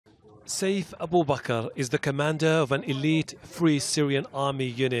Saif Abu Bakr is the commander of an elite Free Syrian Army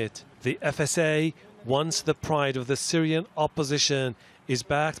unit. The FSA, once the pride of the Syrian opposition, is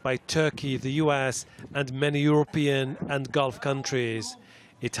backed by Turkey, the US and many European and Gulf countries.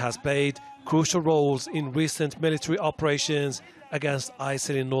 It has played crucial roles in recent military operations against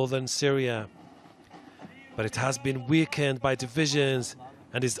ISIL in northern Syria. But it has been weakened by divisions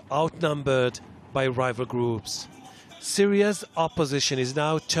and is outnumbered by rival groups. Syria's opposition is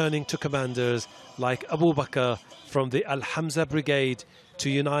now turning to commanders like Abu Bakr from the Al-Hamza brigade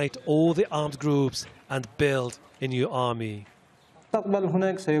to unite all the armed groups and build a new army.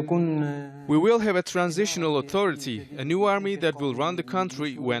 We will have a transitional authority, a new army that will run the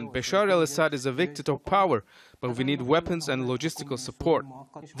country when Bashar al-Assad is evicted of power, but we need weapons and logistical support.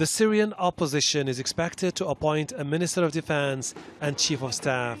 The Syrian opposition is expected to appoint a Minister of Defense and Chief of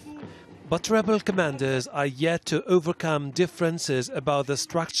Staff. But rebel commanders are yet to overcome differences about the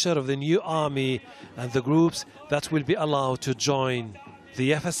structure of the new army and the groups that will be allowed to join.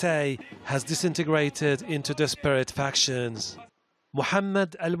 The FSA has disintegrated into disparate factions.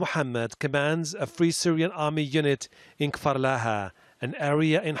 Muhammad al-Muhammad commands a Free Syrian Army unit in Kfar Laha, an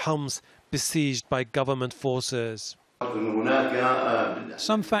area in Homs besieged by government forces.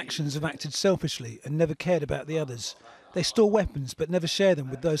 Some factions have acted selfishly and never cared about the others. They store weapons but never share them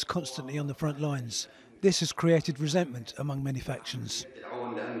with those constantly on the front lines. This has created resentment among many factions.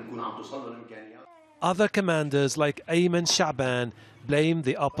 Other commanders like Ayman Sha'ban blame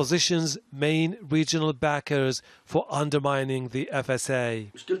the opposition's main regional backers for undermining the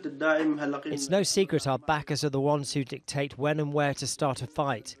FSA. It's no secret our backers are the ones who dictate when and where to start a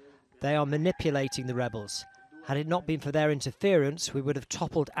fight. They are manipulating the rebels. Had it not been for their interference, we would have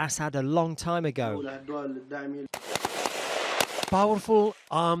toppled Assad a long time ago. Powerful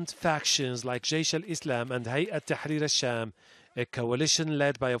armed factions like Jaish al-Islam and Hayat Tahrir al-Sham, a coalition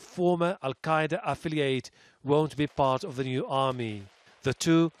led by a former al-Qaeda affiliate, won't be part of the new army. The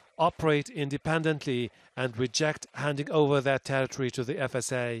two operate independently and reject handing over their territory to the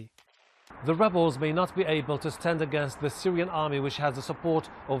FSA. The rebels may not be able to stand against the Syrian army, which has the support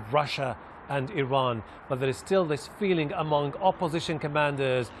of Russia and Iran, but there is still this feeling among opposition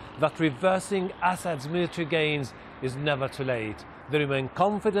commanders that reversing Assad's military gains is never too late. They remain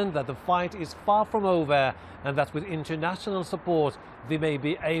confident that the fight is far from over and that with international support they may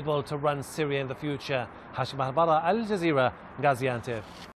be able to run Syria in the future. Hashem Ahelbarra, Al Jazeera, Gaziantep.